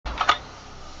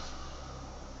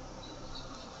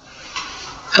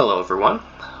Hello everyone,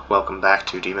 welcome back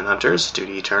to Demon Hunters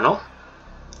Duty Eternal.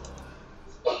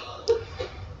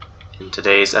 In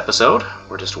today's episode,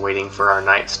 we're just waiting for our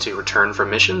knights to return from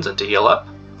missions and to heal up.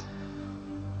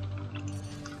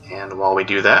 And while we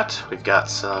do that, we've got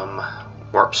some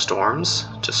warp storms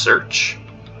to search.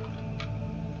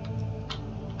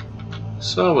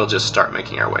 So we'll just start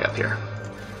making our way up here.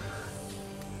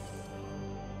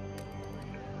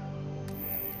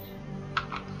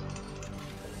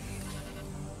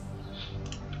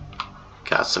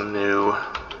 Got some new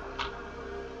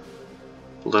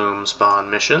Loom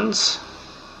spawn missions.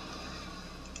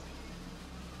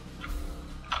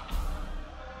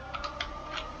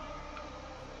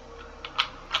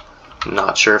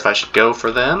 Not sure if I should go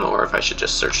for them or if I should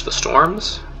just search the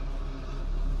storms.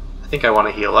 I think I want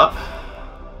to heal up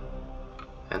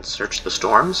and search the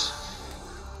storms.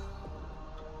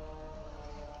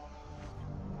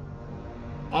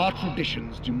 Our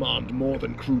traditions demand more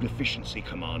than crude efficiency,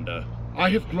 Commander. I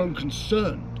have grown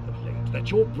concerned of late that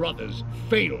your brothers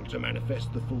failed to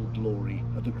manifest the full glory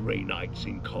of the Grey Knights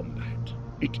in combat.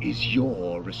 It is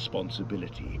your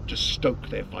responsibility to stoke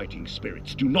their fighting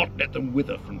spirits. Do not let them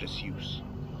wither from disuse.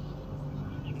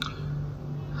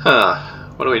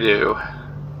 What do we do?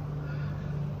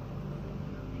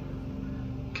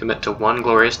 Commit to one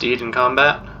glorious deed in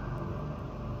combat?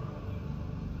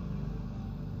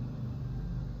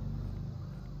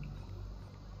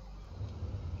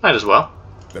 Might as well.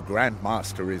 The Grand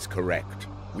Master is correct.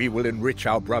 We will enrich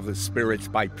our brother's spirits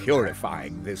by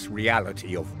purifying this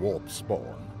reality of warp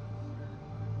spawn.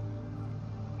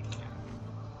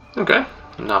 Okay,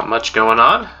 not much going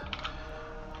on.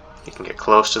 You can get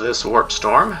close to this warp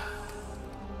storm.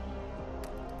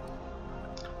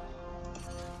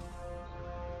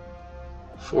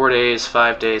 Four days,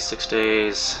 5 days, 6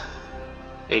 days,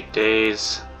 8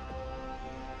 days.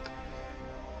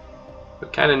 We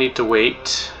kind of need to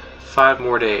wait 5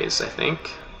 more days, I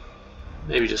think.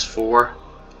 Maybe just 4.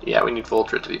 Yeah, we need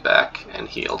Voltred to be back and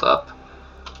healed up.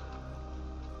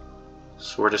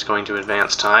 So we're just going to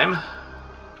advance time.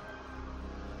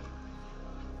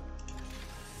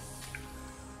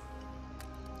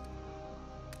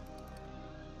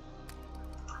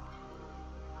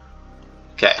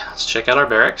 Okay, let's check out our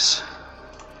barracks.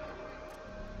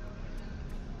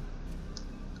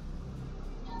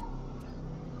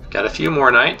 Got a few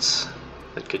more knights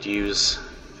that could use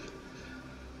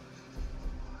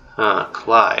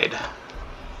Clyde.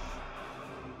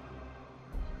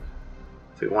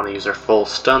 If we want to use our full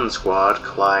stun squad,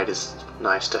 Clyde is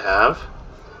nice to have.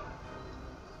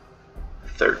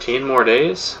 13 more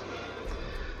days.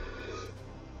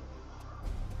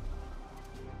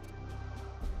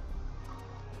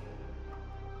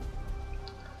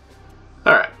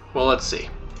 Alright, well, let's see.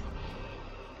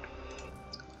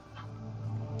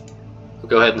 We'll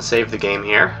go ahead and save the game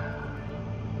here.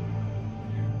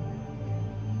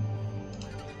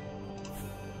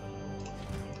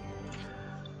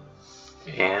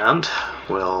 And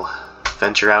we'll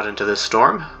venture out into this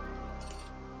storm.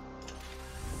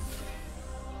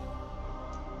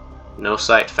 No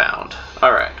sight found.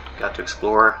 Alright, got to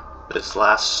explore this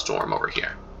last storm over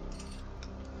here.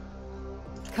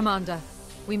 Commander,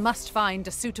 we must find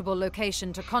a suitable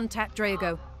location to contact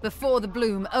Drago before the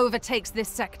bloom overtakes this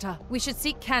sector. We should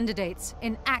seek candidates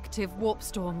in active warp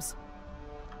storms.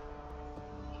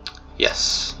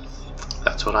 Yes,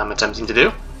 that's what I'm attempting to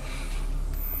do.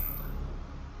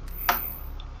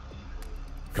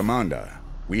 Commander,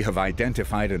 we have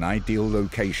identified an ideal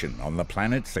location on the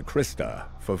planet Sakrista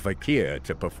for Vakir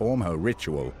to perform her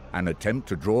ritual and attempt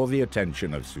to draw the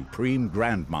attention of Supreme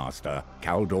Grandmaster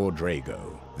Kaldor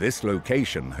Drago. This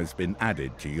location has been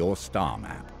added to your star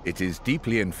map. It is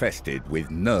deeply infested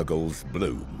with Nurgle's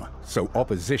bloom, so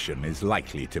opposition is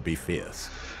likely to be fierce.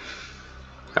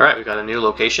 Alright, we got a new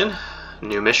location,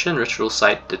 new mission, ritual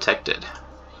site detected.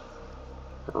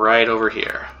 Right over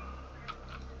here.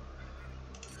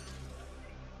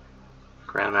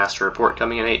 Grandmaster report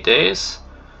coming in 8 days.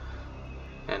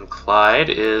 And Clyde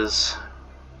is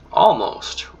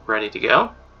almost ready to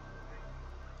go.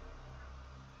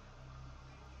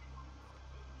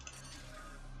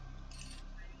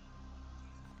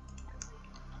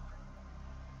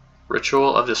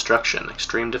 Ritual of Destruction,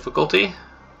 extreme difficulty.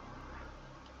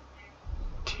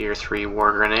 Tier 3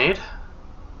 War Grenade.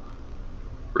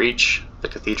 Reach the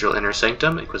Cathedral Inner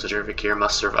Sanctum. Inquisitor Vakir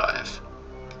must survive.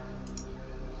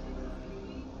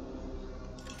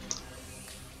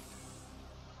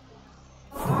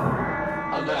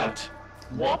 Alert!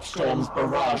 Warp storms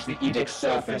barrage the Edict's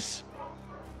surface.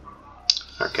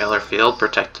 Our Geller Field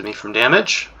protected me from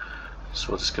damage, so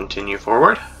we'll just continue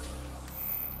forward.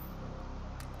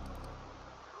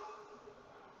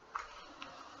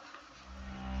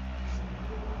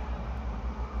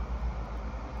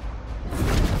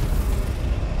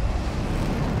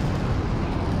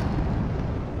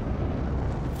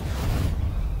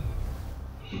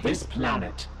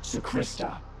 planet,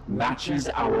 Sukrista, matches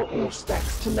our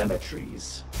Auspex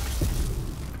telemetries.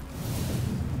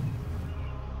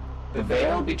 The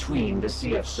veil between the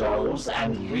Sea of Souls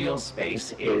and real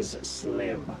space is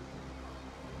slim.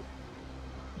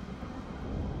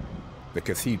 The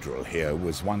cathedral here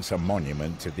was once a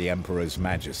monument to the Emperor's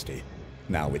majesty.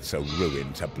 Now it's a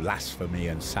ruin to blasphemy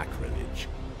and sacrilege.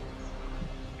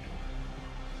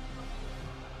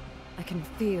 I can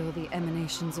feel the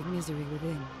emanations of misery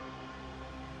within.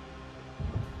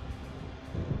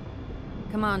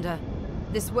 Commander,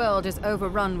 this world is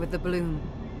overrun with the bloom,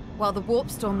 while the warp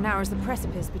storm narrows the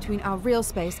precipice between our real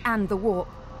space and the warp.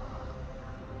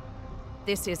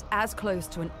 This is as close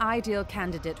to an ideal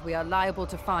candidate we are liable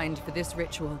to find for this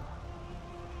ritual.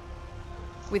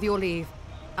 With your leave,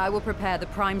 I will prepare the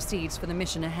prime seeds for the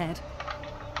mission ahead.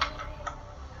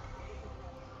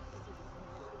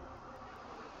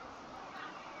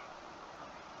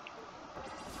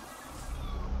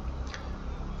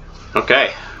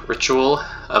 Okay, Ritual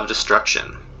of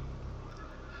Destruction.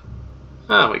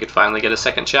 Oh, we could finally get a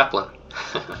second chaplain.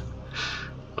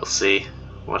 We'll see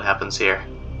what happens here.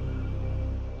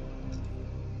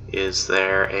 Is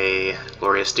there a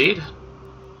glorious deed?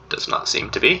 Does not seem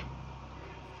to be.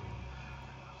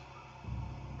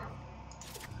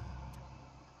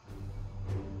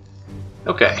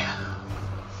 Okay.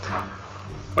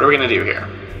 What are we going to do here?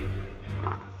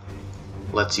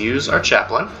 Let's use our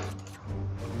chaplain.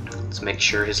 Let's make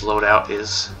sure his loadout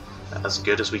is as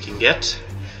good as we can get.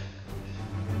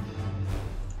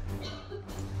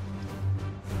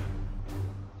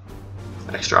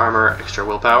 Extra armor, extra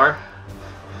willpower.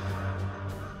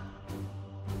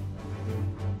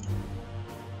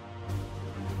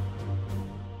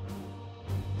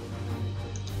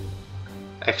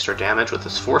 Extra damage with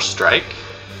his force strike.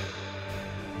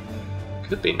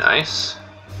 Could be nice.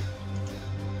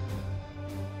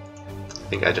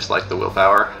 I think I just like the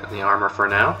willpower and the armor for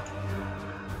now.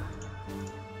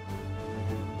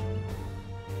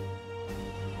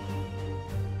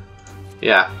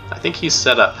 Yeah, I think he's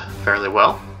set up fairly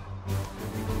well.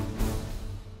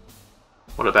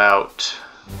 What about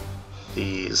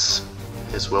these?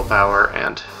 His willpower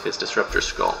and his disruptor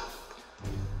skull.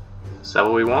 Is that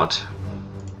what we want?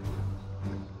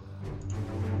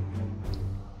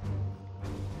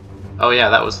 Oh yeah,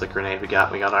 that was the grenade we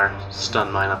got. We got our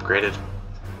stun mine upgraded.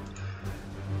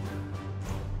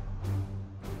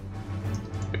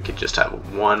 We could just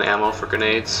have one ammo for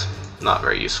grenades. Not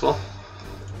very useful.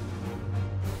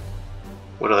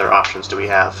 What other options do we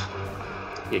have?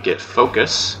 You get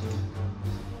focus.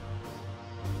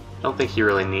 I don't think he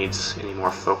really needs any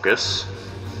more focus.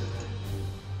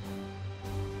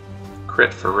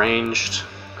 Crit for ranged,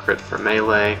 crit for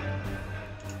melee.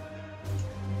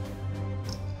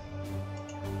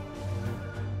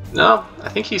 No, I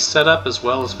think he's set up as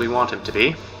well as we want him to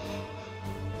be.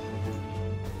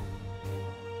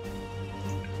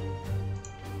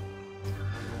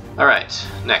 Alright,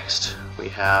 next we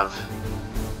have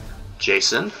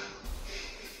Jason.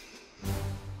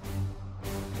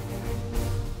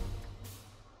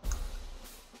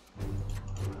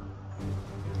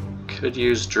 Could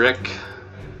use Drick.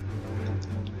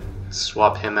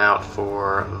 Swap him out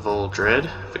for Voldred,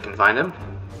 if we can find him.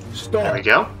 Stop. There we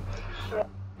go.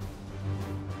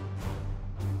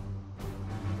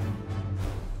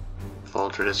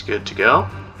 Voldred is good to go.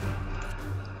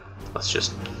 Let's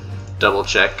just double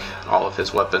check all of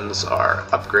his weapons are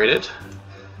upgraded.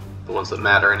 The ones that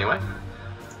matter anyway.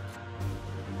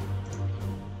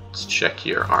 Let's check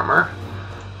your armor.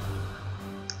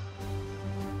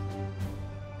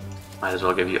 Might as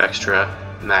well give you extra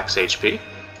max HP.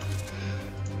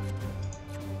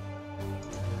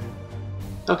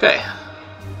 Okay.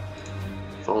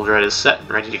 Voldred is set and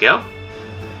ready to go.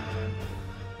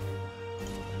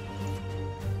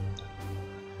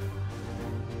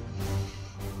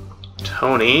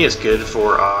 Tony is good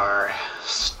for our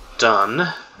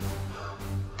stun.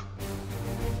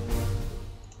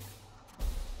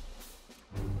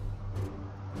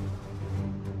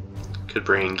 Could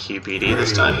bring QPD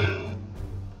this time.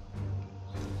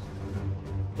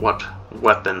 What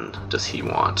weapon does he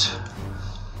want?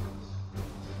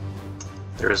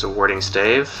 There is a warding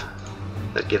stave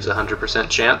that gives a 100%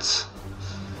 chance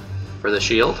for the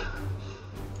shield.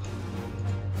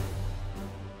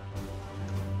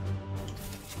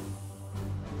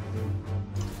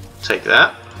 Take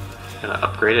that. Gonna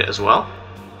upgrade it as well.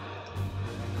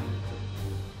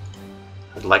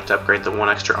 I'd like to upgrade the one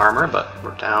extra armor, but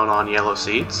we're down on yellow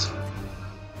seeds.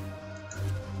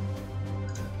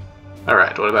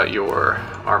 Alright, what about your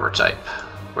armor type?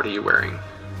 What are you wearing?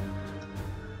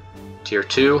 Tier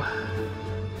 2.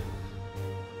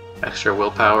 Extra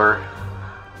willpower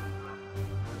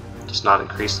does not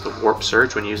increase the warp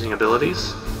surge when using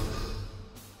abilities.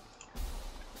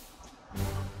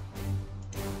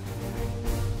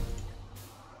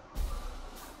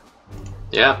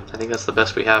 Yeah, I think that's the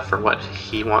best we have for what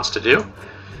he wants to do.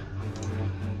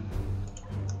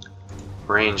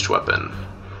 Ranged weapon.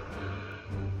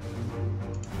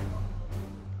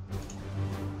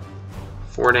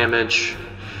 4 damage,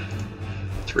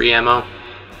 3 ammo.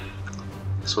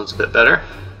 This one's a bit better.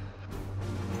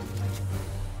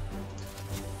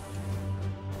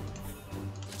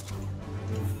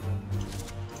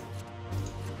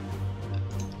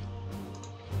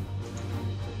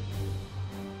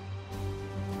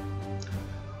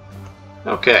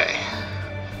 Okay.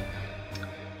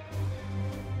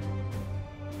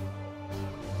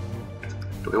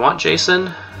 Do we want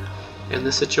Jason in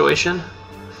this situation?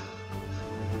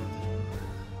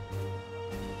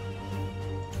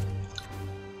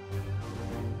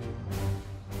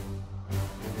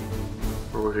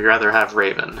 Or would we rather have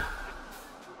Raven?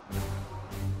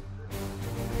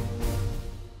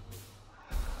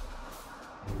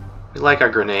 We like our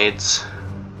grenades.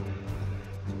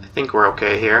 I think we're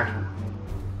okay here.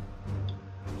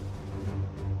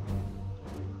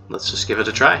 Let's just give it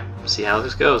a try, see how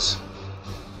this goes.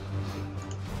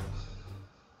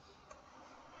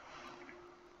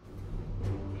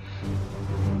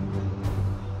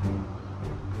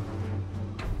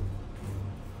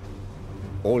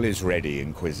 All is ready,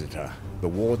 Inquisitor. The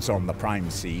wards on the Prime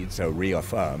Seeds are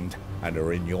reaffirmed and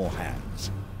are in your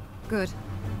hands. Good.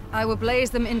 I will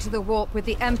blaze them into the warp with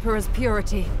the Emperor's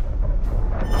purity.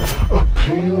 A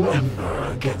pale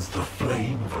ember against the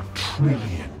flame of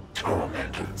 1,000,000,000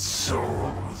 tormented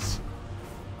souls.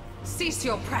 Cease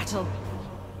your prattle.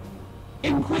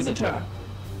 Inquisitor!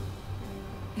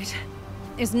 It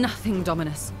is nothing,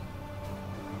 Dominus.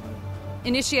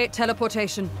 Initiate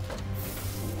teleportation.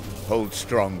 Hold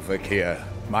strong, Vakir.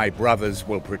 My brothers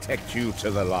will protect you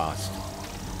to the last.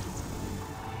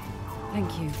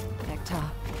 Thank you, Hector.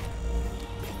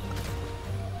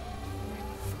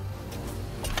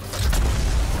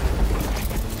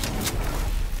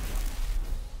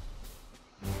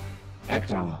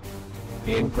 Hector,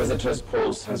 the Inquisitor's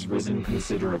pulse has risen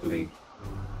considerably.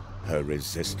 Her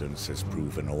resistance has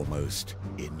proven almost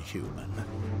inhuman.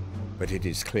 But it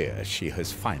is clear she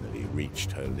has finally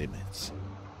reached her limits.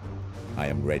 I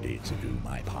am ready to do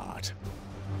my part.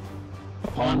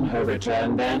 Upon her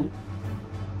return, then?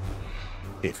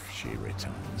 If she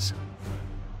returns.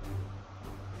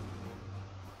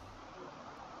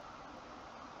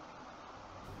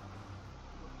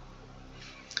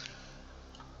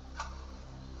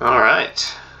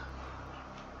 Alright.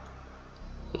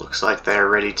 Looks like they're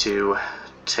ready to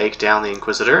take down the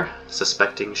Inquisitor,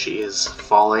 suspecting she is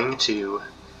falling to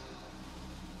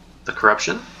the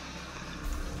corruption.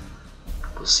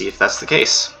 We'll see if that's the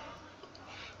case.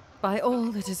 By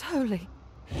all that is holy.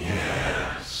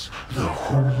 Yes, the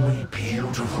wholly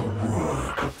beautiful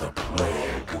work of the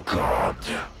Plague God.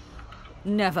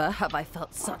 Never have I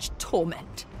felt such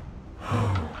torment.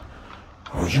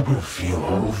 Oh, you will feel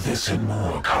all of this and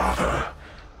more, Carver.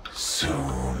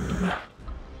 Soon.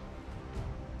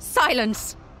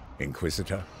 Silence!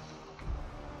 Inquisitor,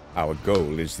 our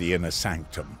goal is the Inner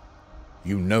Sanctum.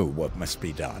 You know what must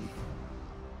be done.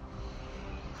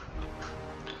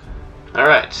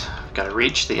 Alright, gotta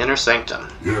reach the Inner Sanctum.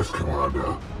 Yes,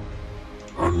 Commander.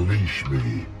 Unleash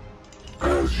me,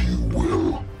 as you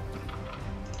will.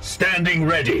 Standing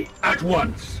ready, at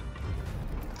once.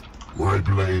 My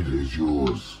blade is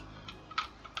yours.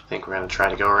 I think we're gonna try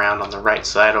to go around on the right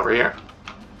side over here.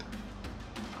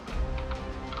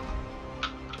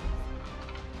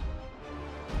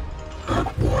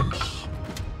 At once.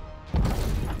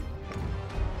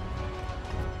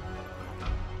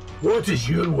 What is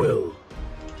your will?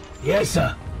 Yes,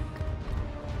 sir.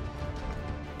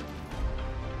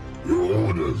 Your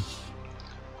orders.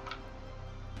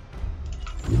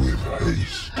 With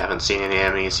haste. Haven't seen any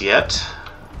enemies yet.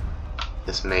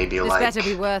 This may be This like better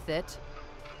be worth it.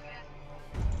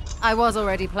 I was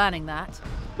already planning that.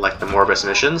 the Morbus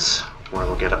missions, where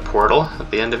we'll get a portal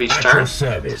at the end of each At turn. your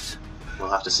service. We'll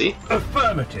have to see.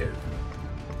 Affirmative.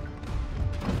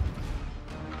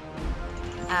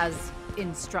 As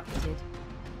instructed.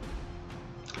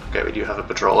 Okay, we do have a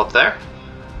patrol up there.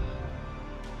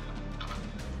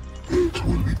 It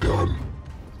will be done.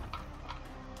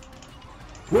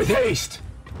 With haste.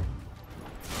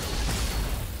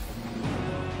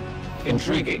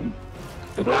 Intriguing.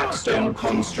 The Blackstone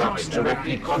constructs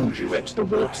directly conduit the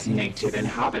warp's native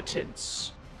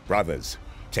inhabitants. Brothers,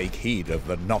 take heed of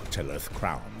the Noctilith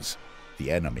crowns.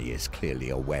 The enemy is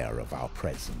clearly aware of our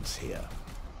presence here.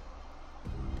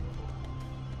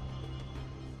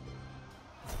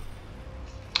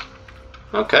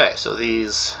 Okay, so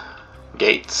these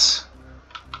gates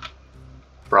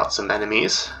brought some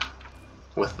enemies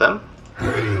with them.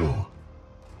 Hail.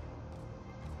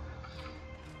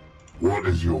 What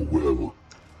is your will?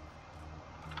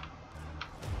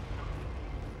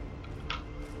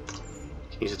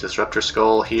 Use a disruptor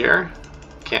skull here.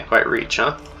 Can't quite reach,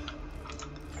 huh?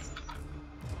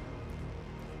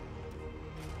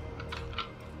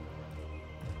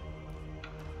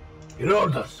 Your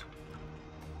orders.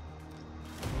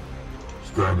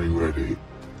 Standing ready.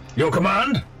 Your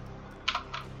command?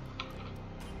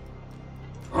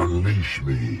 Unleash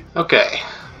me. Okay.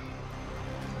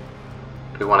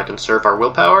 Do we want to conserve our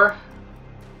willpower?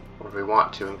 Or do we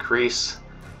want to increase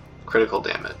critical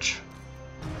damage?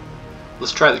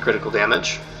 Let's try the critical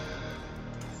damage.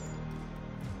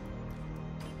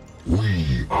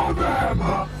 We are the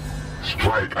hammer.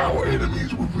 Strike our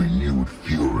enemies with renewed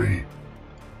fury.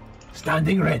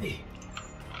 Standing ready.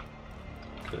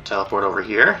 Gonna teleport over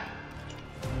here.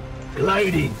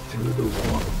 Gliding through the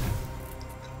wall.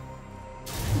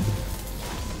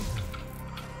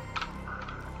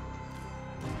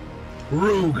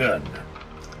 Rugen.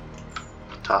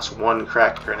 Toss one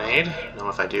crack grenade. No,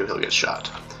 if I do, he'll get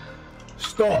shot.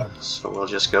 Storm. So we'll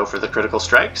just go for the critical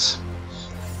strikes.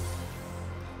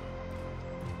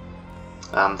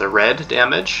 The red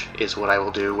damage is what I will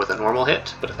do with a normal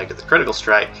hit, but if I get the critical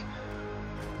strike,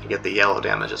 I get the yellow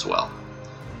damage as well.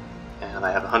 And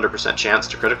I have a 100% chance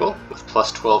to critical with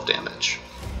plus 12 damage.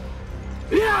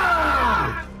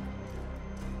 Yeah!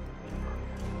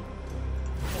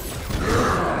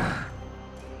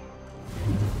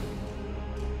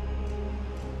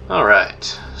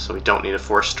 Alright, so we don't need a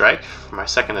force strike for my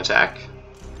second attack.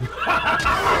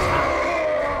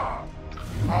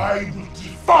 I will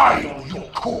defile your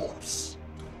corpse.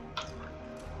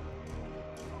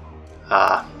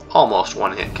 Almost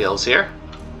one hit kills here.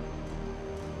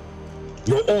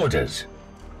 Your orders.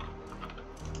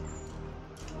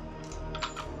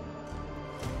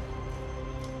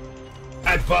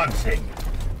 Advancing.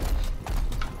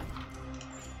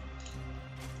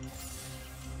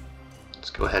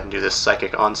 Let's go ahead and do this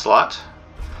psychic onslaught.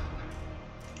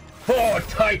 For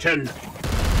Titan.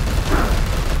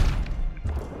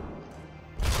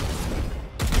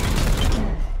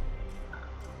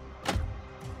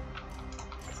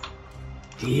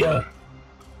 Here.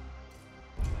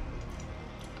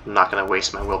 I'm not going to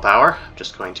waste my willpower. I'm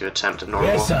just going to attempt a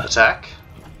normal attack.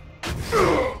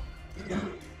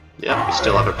 Yep, we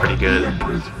still have a pretty good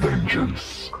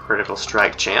critical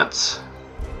strike chance.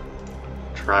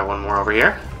 Try one more over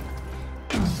here.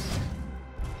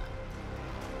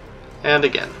 And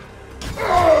again.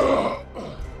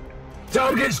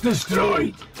 Target's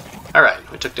destroyed.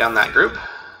 Alright, we took down that group.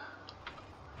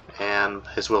 And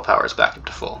his willpower is back up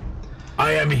to full.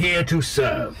 I am here to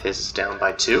serve. His is down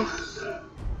by 2.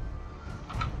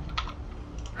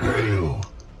 Hail.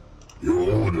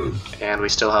 Your orders. And we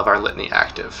still have our litany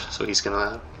active, so he's going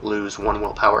to lose 1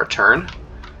 willpower a turn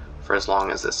for as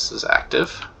long as this is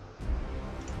active.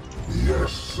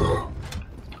 Yes, sir.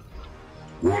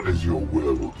 What is your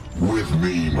will? With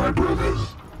me, my brothers.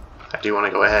 I do want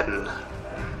to go ahead and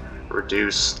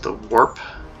reduce the warp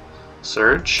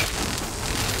surge.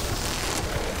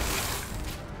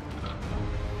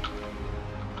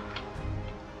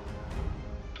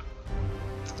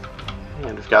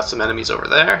 And we've got some enemies over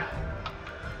there.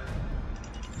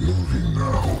 Moving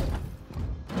now.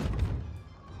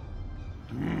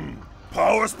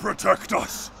 Powers protect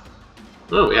us.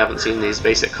 Oh, we haven't seen these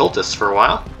basic cultists for a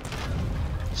while.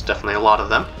 There's definitely a lot of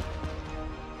them.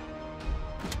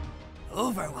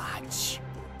 Overwatch.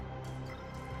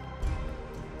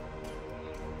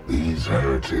 These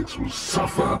heretics will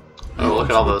suffer. Oh, look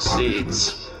at all those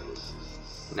seeds.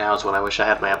 Now is when I wish I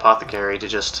had my apothecary to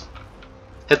just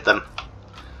hit them.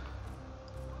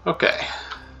 Okay.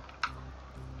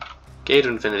 Gate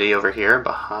of Infinity over here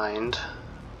behind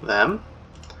them.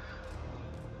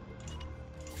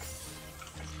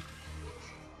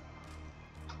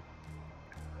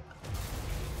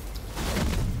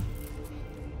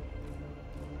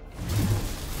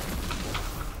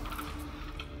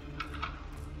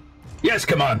 Yes,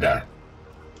 Commander.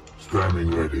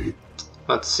 Standing ready.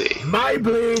 Let's see. My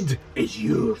blade is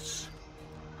yours.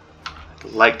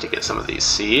 I'd like to get some of these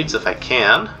seeds if I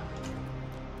can.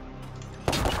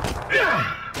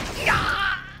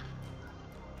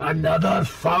 Another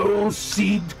foul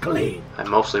seed claim. I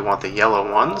mostly want the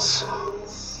yellow ones.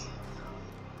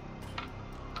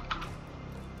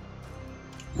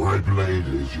 My blade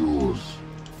is yours.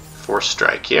 Force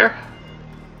strike here.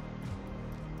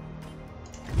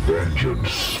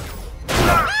 Vengeance.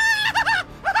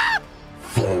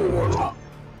 Fall.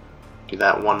 Do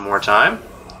that one more time.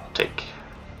 Take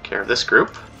care of this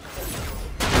group.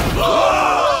 Get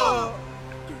up!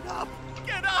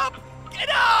 Get up! Get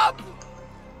up!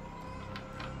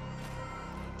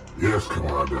 Yes,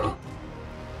 Commander.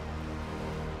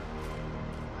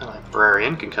 A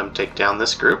librarian can come take down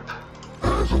this group.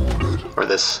 As ordered. Or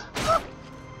this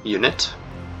unit.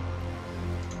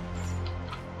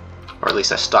 Or at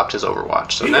least I stopped his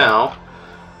overwatch. So now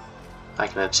I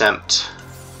can attempt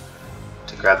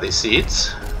to grab these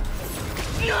seeds.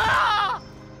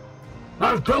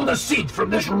 I'll pull the seed from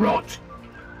this rot.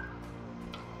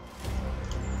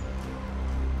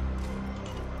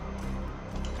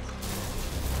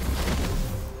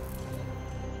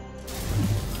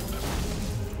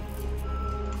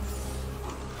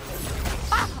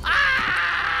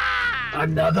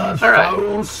 Another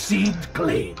foul seed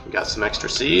claim. We got some extra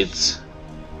seeds.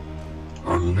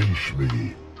 Unleash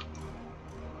me.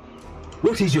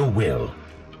 What is your will?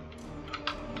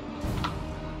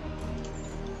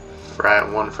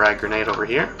 One frag grenade over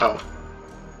here. Oh,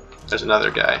 there's another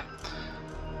guy.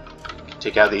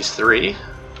 Take out these three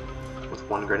with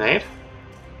one grenade.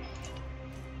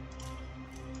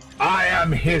 I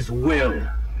am his will.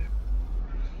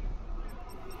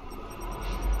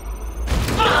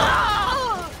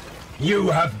 You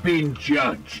have been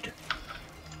judged.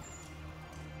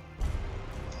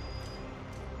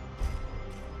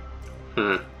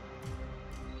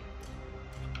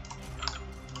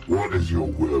 What is your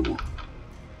will?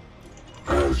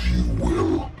 As you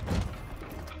will.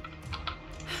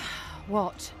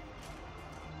 What?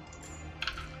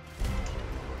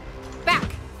 Back,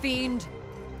 fiend!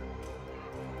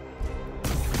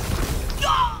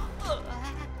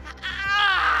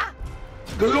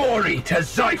 Glory to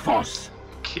Xiphos!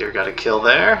 Kier got a kill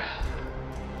there.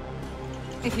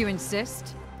 If you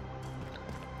insist.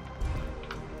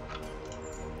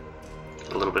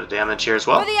 A little bit of damage here as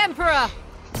well. For the Emperor!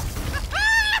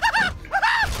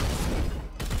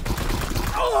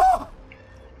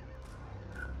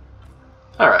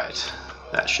 Alright,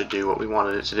 that should do what we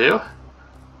wanted it to do.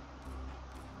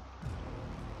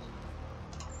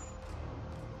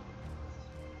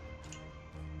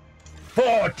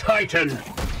 For Titan!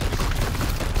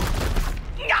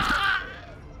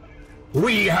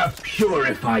 We have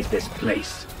purified this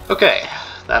place. Okay,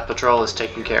 that patrol is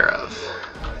taken care of.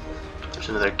 There's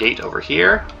another gate over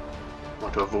here.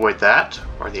 Want to avoid that,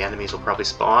 or the enemies will probably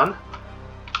spawn.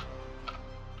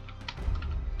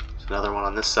 There's another one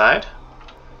on this side.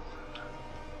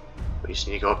 We just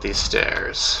need to go up these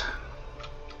stairs.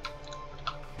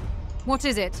 What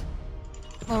is it?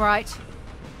 Alright.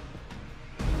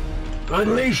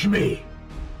 Unleash me!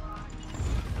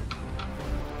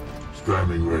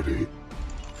 Standing ready.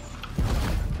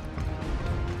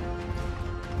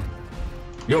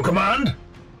 Your command?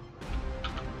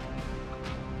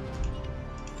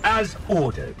 As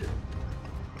ordered.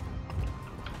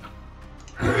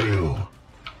 Hail.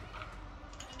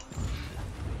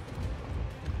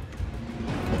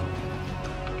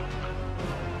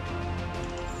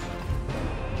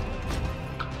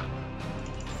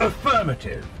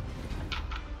 Affirmative.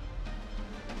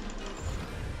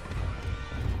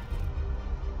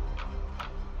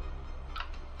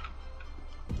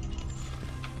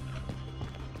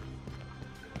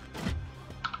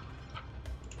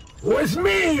 With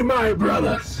me, my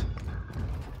brothers!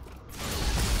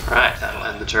 Alright, that'll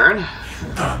end the turn.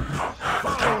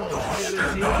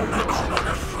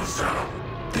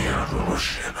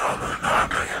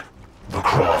 The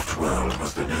craft world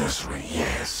was the nursery,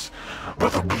 yes,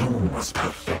 but the bloom was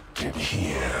perfected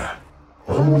here.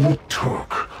 All it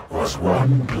took was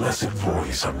one blessed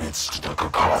voice amidst the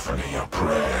cacophony of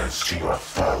prayers to your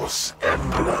false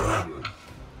emperor.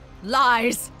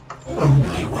 Lies!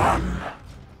 Only one.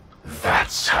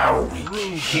 That's how weak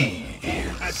he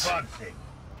is. Advancing.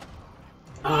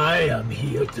 I am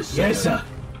here to serve. Yes, sir.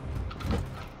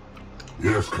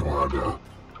 Yes, Commander.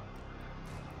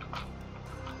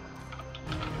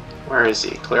 Where is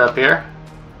he? Clear up here?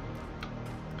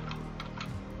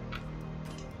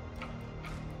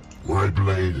 My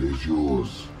blade is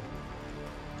yours.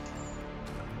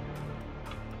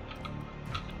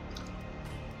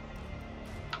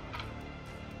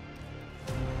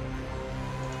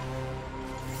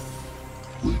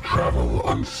 We travel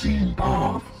unseen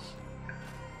paths.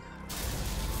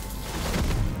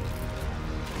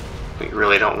 We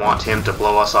really don't want him to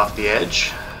blow us off the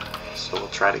edge, so we'll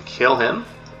try to kill him.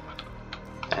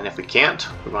 And if we can't,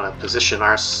 we want to position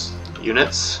our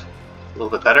units a little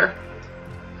bit better.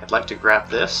 At I'd like to grab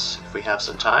this if we have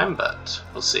some time, but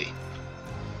we'll see.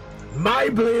 My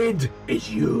blade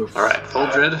is yours. Alright,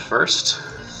 Voldred first.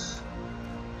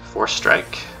 Force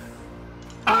Strike.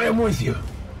 I am with you.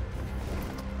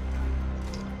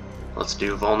 Let's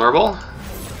do Vulnerable.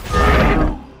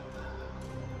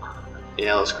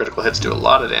 Yeah, those critical hits do a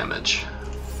lot of damage.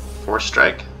 Force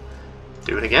Strike.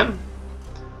 Do it again.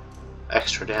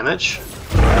 Extra damage.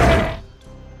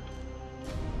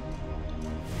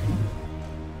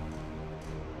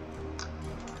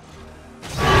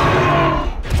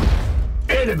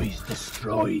 Enemies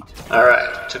destroyed.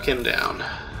 Alright, took him down.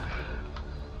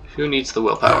 Who needs the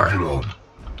willpower?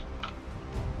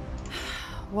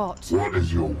 What? What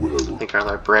is your will? I think our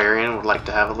librarian would like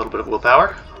to have a little bit of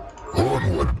willpower.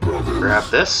 Onward, brothers. Grab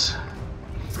this.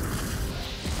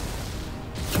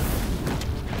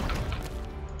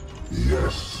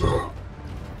 Yes, sir.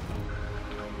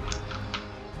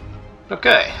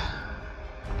 Okay.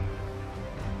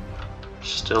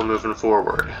 Still moving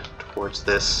forward towards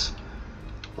this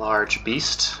large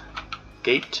beast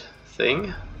gate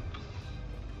thing.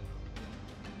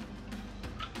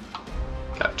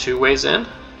 Got 2 ways in.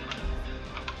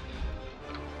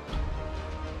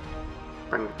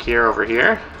 Bring the gear over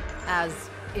here. As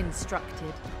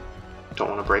instructed. Don't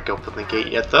want to break open the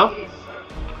gate yet, though.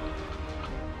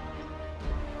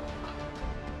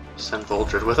 Send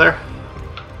Voldred with her.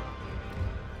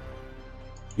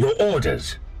 Your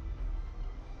orders.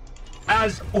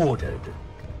 As ordered.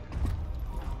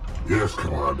 Yes,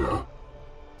 Commander.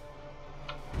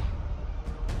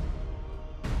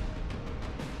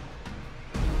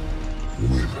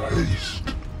 With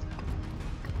haste.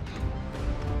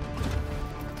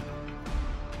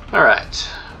 Alright,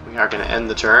 we are going to end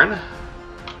the turn.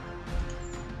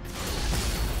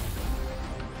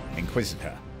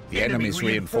 Inquisitor, the enemy's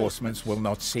reinforcements will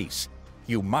not cease.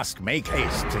 You must make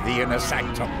haste to the inner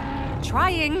sanctum.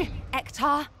 Trying,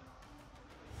 Ektar.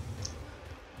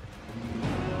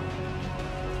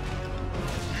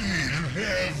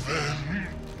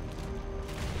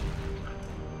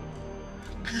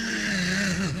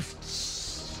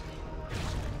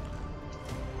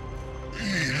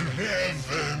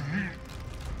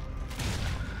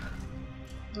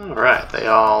 Alright, they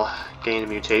all gain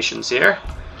mutations here.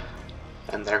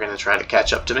 And they're going to try to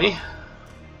catch up to me.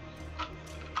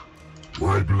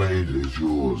 My blade is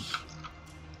yours.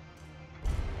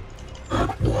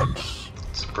 At once.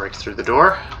 Let's break through the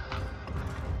door.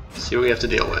 See what we have to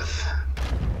deal with.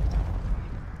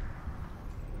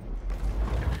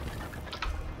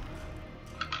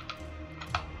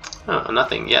 Oh,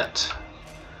 nothing yet.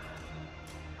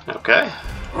 Okay.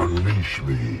 Unleash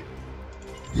me.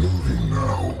 Moving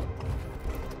now.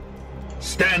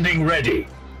 Standing ready.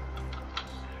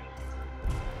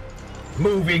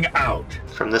 Moving out.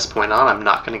 From this point on, I'm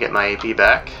not going to get my AP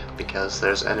back because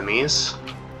there's enemies.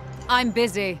 I'm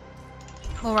busy.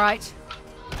 All right.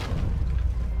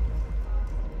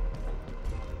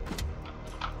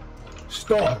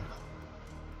 Storm.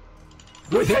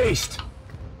 With haste.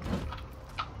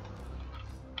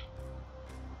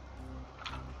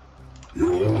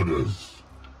 Your orders.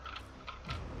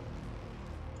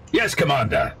 Yes,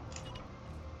 Commander.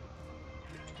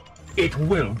 It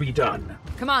will be done.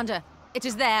 Commander, it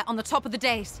is there on the top of the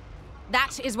dais.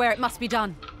 That is where it must be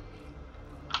done.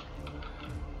 Are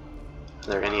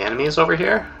there any enemies over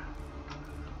here?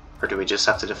 Or do we just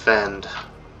have to defend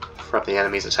from the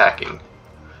enemies attacking?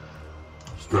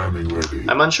 Standing ready.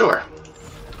 I'm unsure.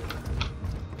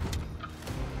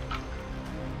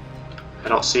 I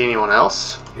don't see anyone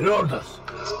else. Your orders.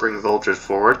 Let's bring Voldred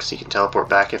forward because he can teleport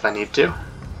back if I need to.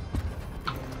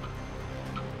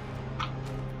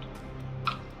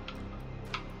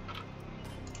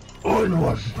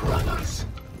 Onward, brothers.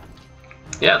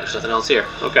 Yeah, there's nothing else here.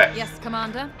 Okay. Yes,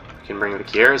 Commander. We can bring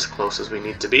Vakir as close as we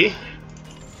need to be.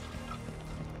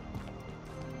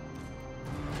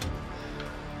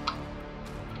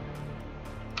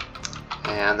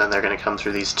 And then they're going to come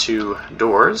through these 2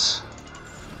 doors.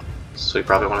 So we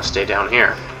probably want to stay down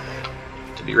here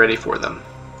to be ready for them.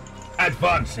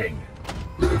 Advancing.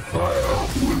 Their fire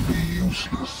will be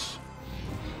useless.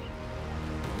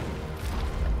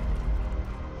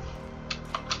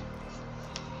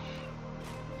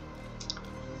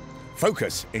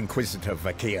 Focus, Inquisitor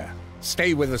Vakir.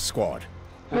 Stay with the squad.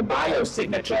 Her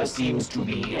biosignature seems to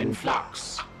be in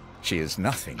flux. She is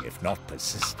nothing if not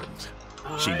persistent.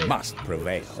 She must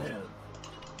prevail.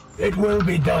 It will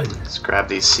be done. Let's grab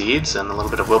these seeds and a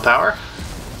little bit of willpower.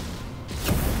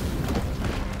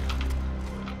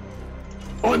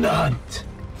 On the hunt.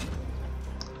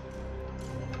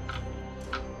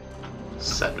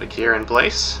 Set Vakir in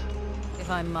place. If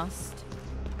I must.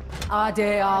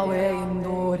 Ade awe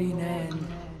indorinen,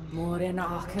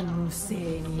 morenaken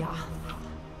usenia.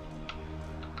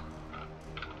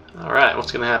 Alright,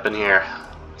 what's gonna happen here?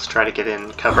 Let's try to get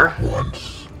in cover.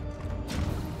 Once.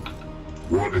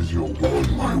 What is your will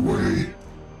my way?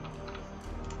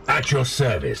 At your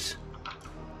service.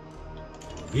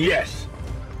 Yes.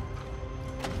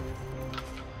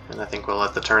 And I think we'll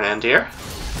let the turn end here.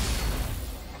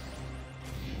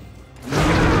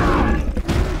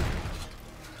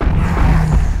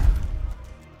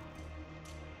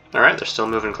 Alright, they're still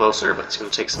moving closer, but it's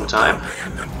going to take some time.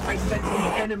 I sent the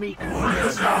enemy. Am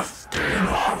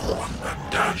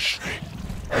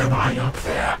I up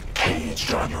there,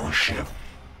 caged on your ship?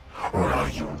 Or are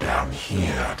you down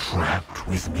here, trapped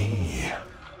with me?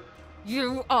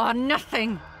 You are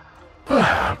nothing!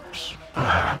 Perhaps.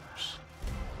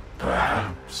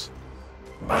 But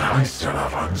I still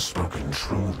have unspoken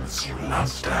truths you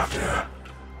lust after.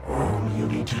 All you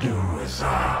need to do is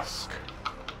ask.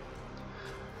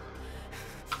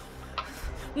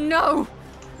 No!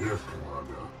 Yes,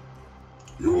 Commander.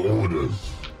 Your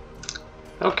orders.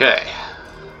 Okay.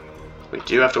 We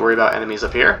do have to worry about enemies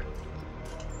up here.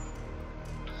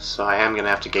 So I am going to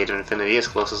have to gate of infinity as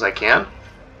close as I can.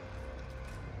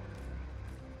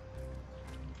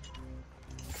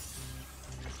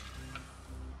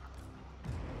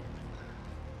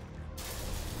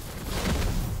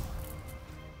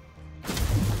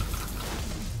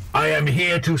 I am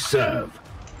here to serve.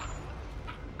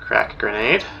 Crack a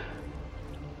grenade.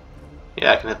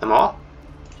 Yeah, I can hit them all.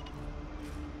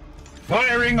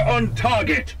 Firing on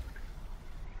target.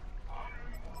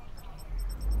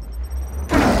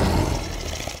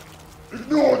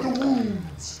 Ignore the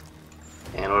wounds.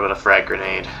 And what about a frag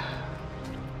grenade?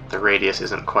 The radius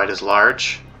isn't quite as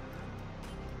large.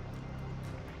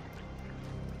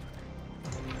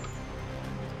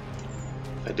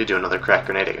 If I do another crack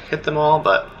grenade, I could hit them all,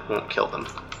 but won't kill them.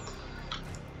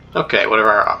 Okay, what are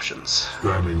our options?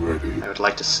 Standing ready. I would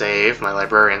like to save my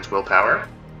librarian's willpower.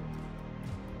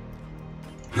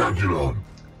 Calculon.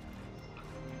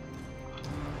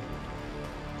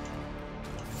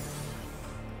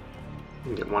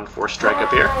 Get 1 force strike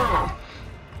up here.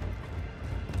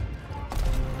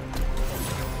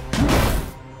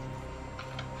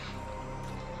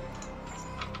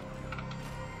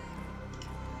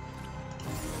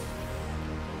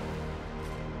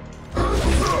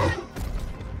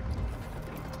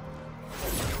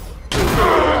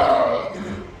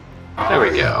 There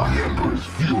we go. The Emperor's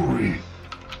fury.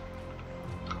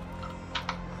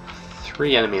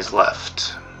 3 enemies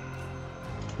left.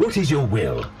 What is your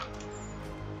will?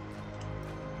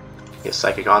 Get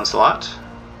Psychic Onslaught.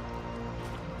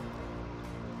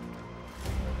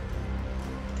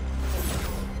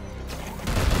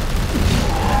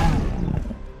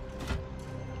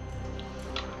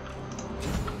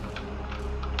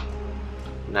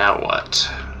 Now what?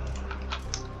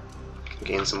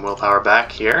 Gain some willpower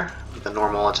back here with a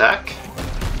normal attack.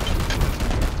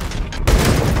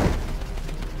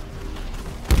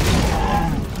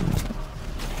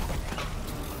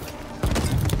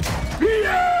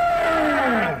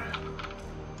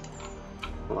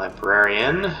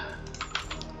 Librarian.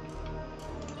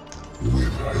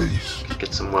 With haste.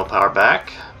 Get some willpower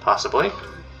back, possibly.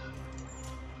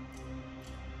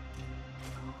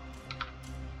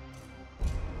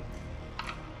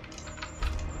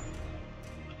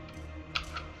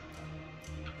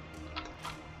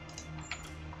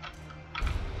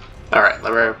 Alright,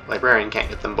 Librarian can't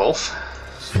get them both.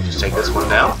 Just take this one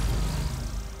down.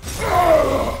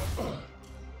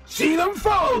 See them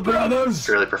fall, brothers!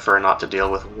 Really prefer not to deal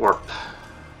with warp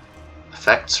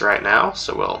effects right now,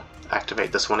 so we'll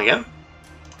activate this one again.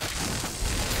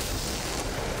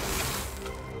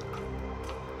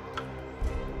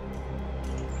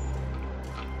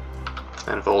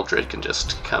 And Voldred can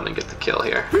just come and get the kill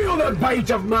here. Feel the bite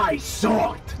of my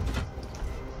sword!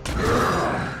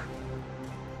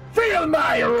 Feel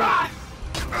my wrath!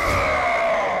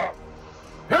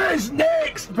 Who's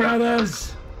next,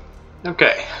 brothers?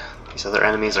 Okay, these other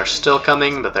enemies are still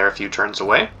coming, but they're a few turns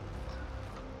away.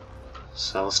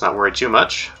 So let's not worry too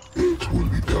much. It will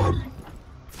be done.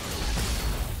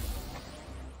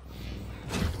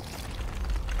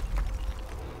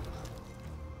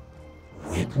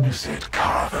 Witness it,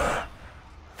 Carver.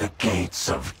 The gates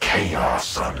of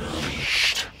chaos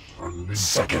unleashed.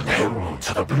 Second herald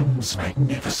to the Bloom's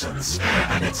magnificence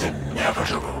and its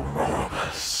inevitable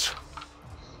Morbus.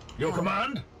 Your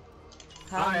command?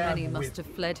 How I am many must with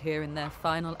have fled here in their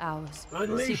final hours,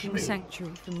 Unleash seeking me.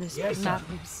 sanctuary from this Yes, sir.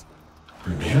 madness?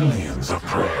 Millions of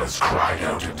prayers cried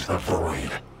out into the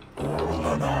void, all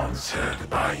unanswered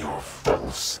by your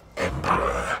false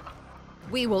emperor.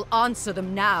 We will answer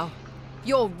them now.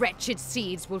 Your wretched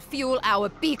seeds will fuel our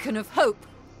beacon of hope.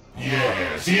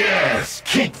 Yes, yes!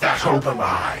 Keep that hope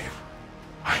alive!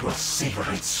 I will savor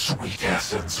its sweet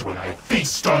essence when I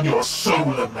feast on your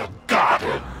soul in the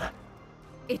garden!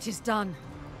 It is done.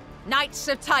 Knights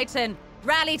of Titan,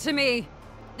 rally to me!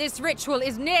 This ritual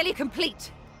is nearly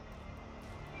complete.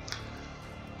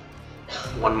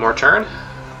 One more turn.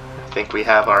 I think we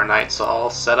have our knights all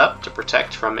set up to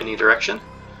protect from any direction.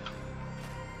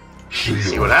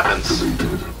 See what happens.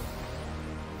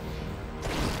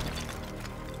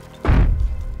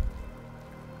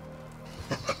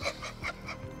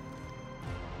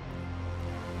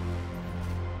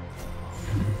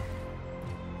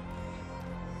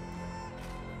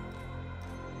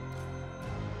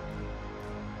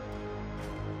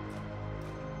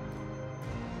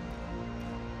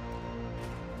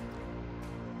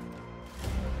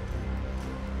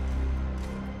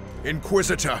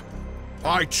 Inquisitor,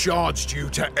 I charged you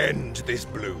to end this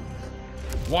bloom.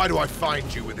 Why do I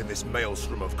find you within this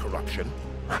maelstrom of corruption?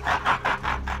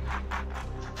 I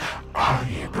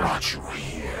brought you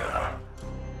here.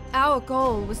 Our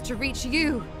goal was to reach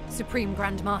you, Supreme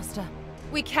Grandmaster.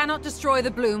 We cannot destroy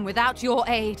the bloom without your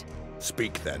aid.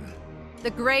 Speak then.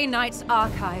 The Grey Knight's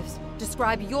archives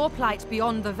describe your plight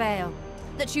beyond the Veil,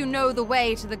 that you know the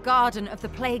way to the Garden of the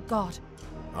Plague God.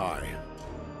 Aye.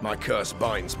 My curse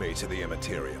binds me to the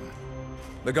Immaterium.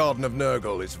 The Garden of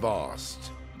Nurgle is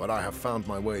vast, but I have found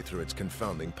my way through its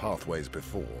confounding pathways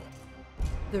before.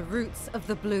 The roots of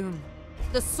the bloom,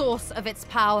 the source of its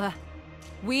power.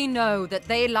 We know that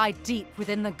they lie deep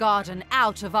within the garden,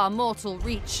 out of our mortal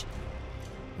reach.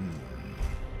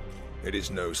 It is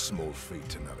no small feat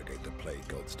to navigate the Plague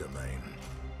God's domain,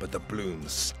 but the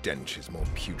bloom's stench is more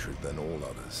putrid than all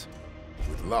others.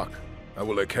 With luck, I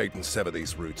will locate and sever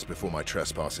these roots before my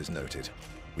trespass is noted.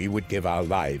 We would give our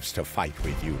lives to fight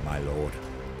with you, my lord.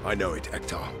 I know it,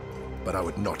 Ektar, but I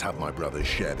would not have my brothers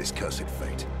share this cursed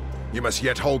fate. You must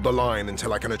yet hold the line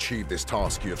until I can achieve this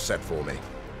task you have set for me.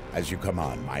 As you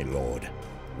command, my lord.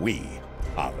 We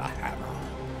are the hammer.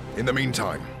 In the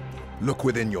meantime, look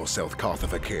within yourself, Cartha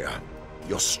Fakir.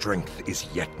 Your strength is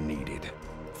yet needed.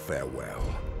 Farewell.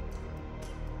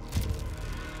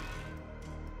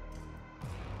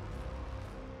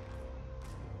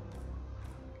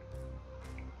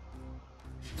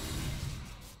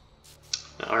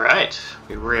 Alright,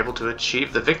 we were able to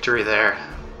achieve the victory there.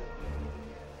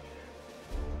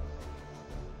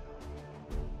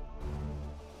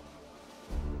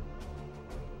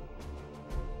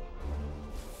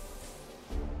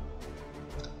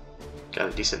 Got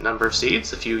a decent number of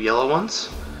seeds, a few yellow ones.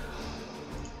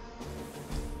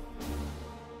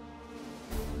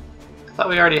 I thought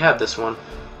we already had this one.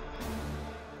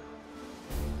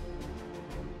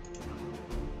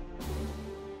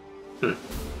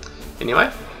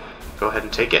 Anyway, go ahead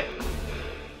and take it.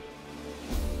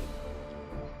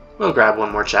 We'll grab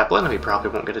one more chaplain. We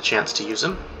probably won't get a chance to use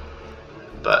him,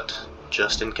 but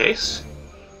just in case.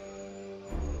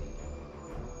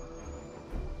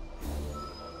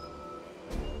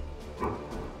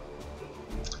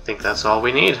 I think that's all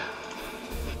we need.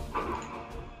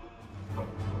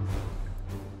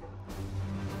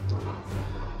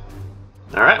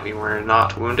 Alright, we were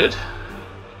not wounded.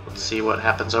 Let's see what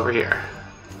happens over here.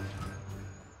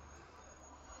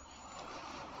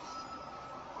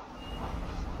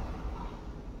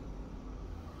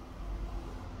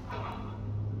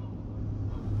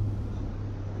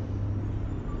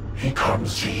 He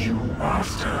comes to you,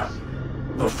 Master.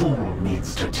 The fool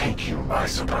needs to take you by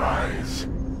surprise.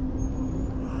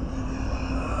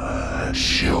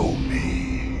 Show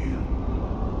me.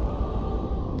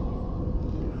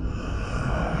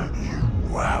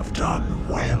 You have done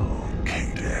well,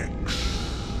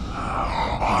 Cadex.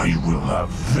 I will have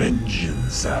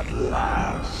vengeance at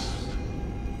last.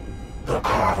 The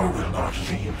Carver will not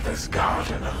leave this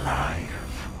garden alive.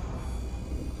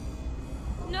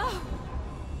 No!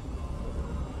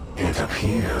 It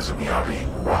appears we are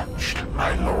being watched,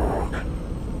 my lord.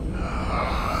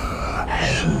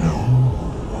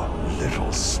 Hello,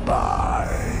 little spy.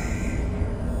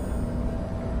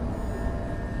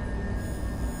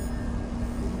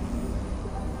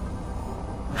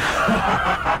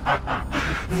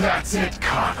 That's it,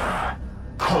 Carter.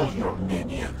 Call your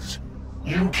minions.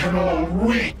 You can all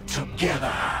wait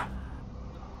together.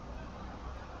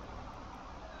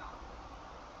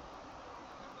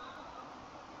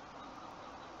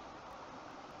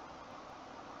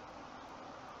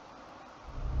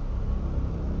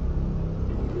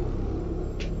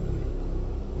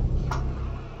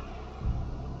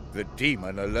 The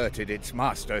demon alerted its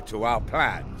master to our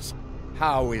plans.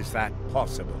 How is that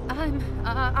possible?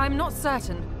 I'm not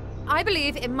certain. I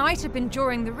believe it might have been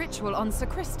during the ritual on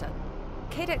Sacrista.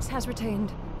 Cadex has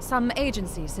retained some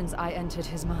agency since I entered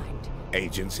his mind.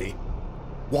 Agency?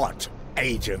 What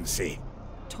agency?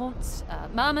 Taunts,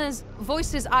 murmurs,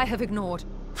 voices I have ignored.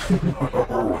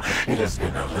 Oh, it has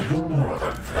been a little more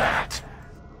than that.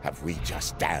 Have we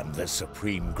just damned the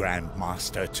Supreme Grand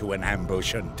Master to an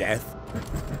ambush and death?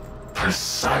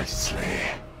 Precisely.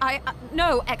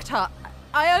 No, Ektar.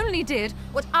 I only did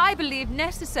what I believed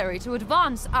necessary to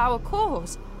advance our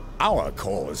cause. Our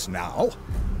cause now?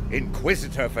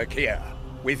 Inquisitor Fakir,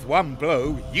 with one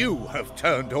blow, you have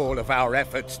turned all of our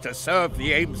efforts to serve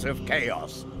the aims of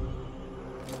chaos.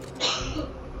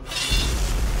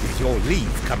 With your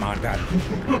leave, Commander.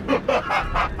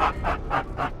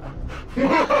 You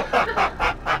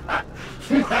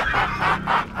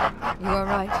are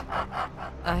right.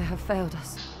 I have failed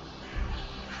us.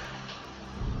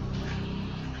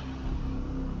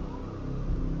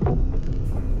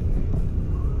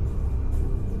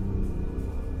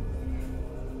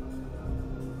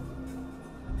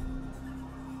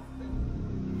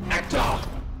 Ektar!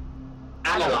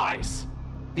 Analyze.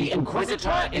 The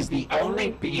Inquisitor is the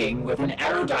only being with an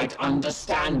erudite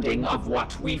understanding of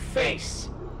what we face.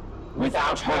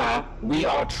 Without her, we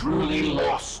are truly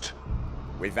lost.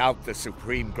 Without the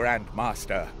Supreme Grand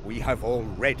Master, we have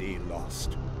already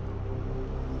lost.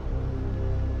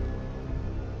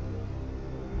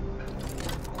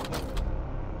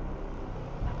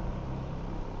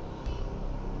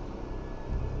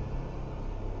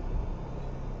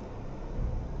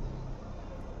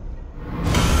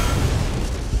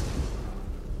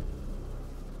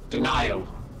 Denial.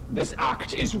 This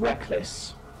act is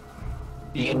reckless.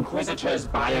 The Inquisitor's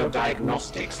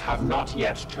biodiagnostics have not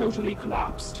yet totally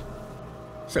collapsed.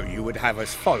 So you would have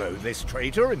us follow this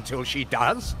traitor until she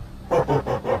does?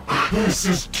 This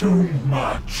is too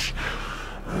much.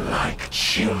 Like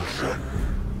children.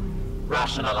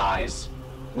 Rationalize.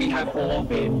 We have all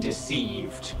been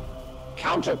deceived.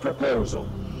 Counter-proposal.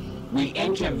 We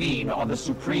intervene on the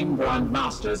Supreme Grand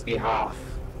Master's behalf.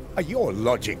 Are your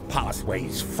logic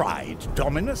pathways fried,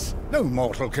 Dominus? No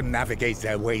mortal can navigate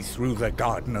their way through the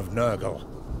Garden of Nurgle.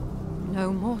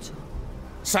 No mortal.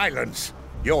 Silence!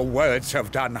 Your words have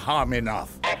done harm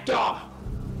enough. Ektar!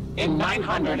 In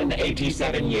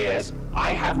 987 years,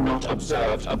 I have not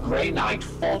observed a Grey Knight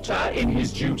falter in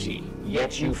his duty.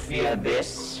 Yet you fear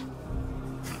this?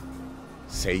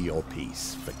 Say your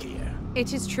piece, Fakir.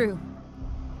 It is true.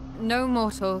 No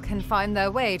mortal can find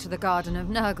their way to the Garden of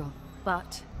Nurgle,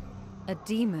 but a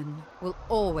demon will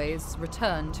always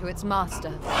return to its master.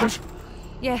 What?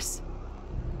 Yes.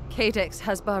 Cadex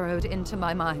has burrowed into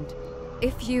my mind.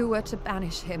 If you were to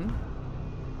banish him,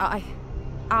 I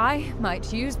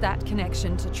might use that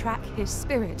connection to track his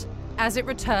spirit as it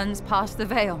returns past the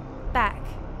veil, back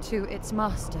to its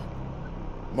master.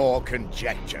 More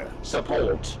conjecture.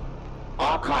 Support.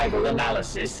 Archival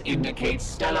analysis indicates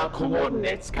stellar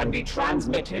coordinates can be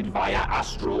transmitted via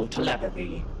astral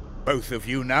telepathy. Both of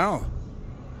you now?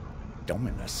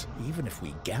 Dominus, even if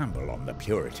we gamble on the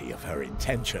purity of her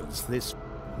intentions, this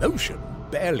notion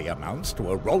barely amounts to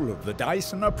a roll of the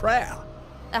dice and a prayer.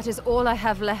 That is all I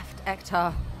have left,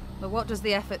 Ektar. But what does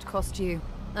the effort cost you?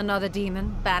 Another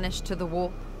demon banished to the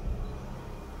warp?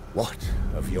 What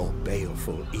of your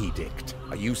baleful edict?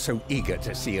 Are you so eager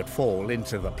to see it fall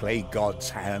into the Plague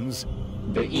God's hands?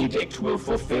 The edict will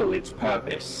fulfill its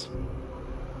purpose.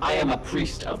 I am a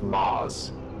priest of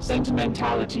Mars.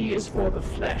 Sentimentality is for the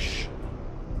flesh.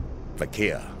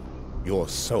 Fakir, your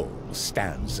soul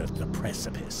stands at the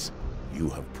precipice. You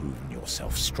have proven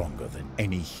yourself stronger than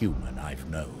any human I've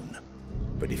known.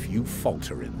 But if you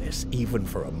falter in this, even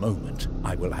for a moment,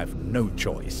 I will have no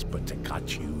choice but to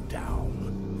cut you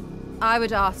down. I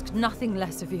would ask nothing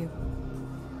less of you.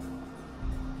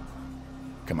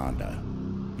 Commander,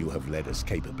 you have led us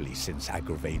capably since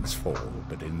Agravain's fall,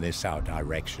 but in this our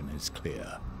direction is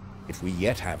clear. If we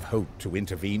yet have hope to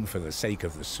intervene for the sake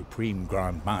of the Supreme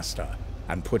Grand Master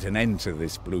and put an end to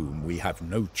this bloom, we have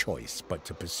no choice but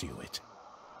to pursue it.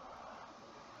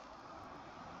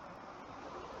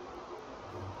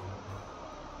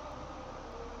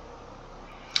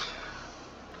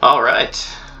 All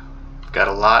right. Got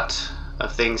a lot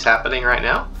of things happening right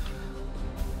now.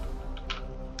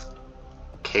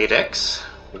 Cadex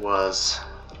was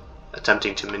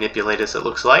attempting to manipulate us, it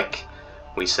looks like.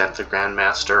 We sent the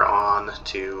Grandmaster on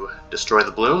to destroy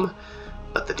the bloom,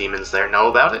 but the demons there know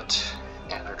about it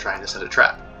and are trying to set a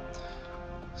trap.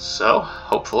 So,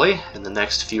 hopefully, in the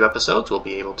next few episodes, we'll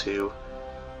be able to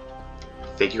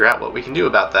figure out what we can do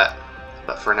about that.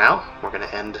 But for now, we're going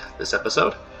to end this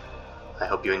episode. I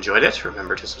hope you enjoyed it.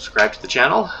 Remember to subscribe to the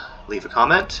channel, leave a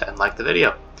comment, and like the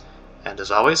video. And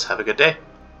as always, have a good day.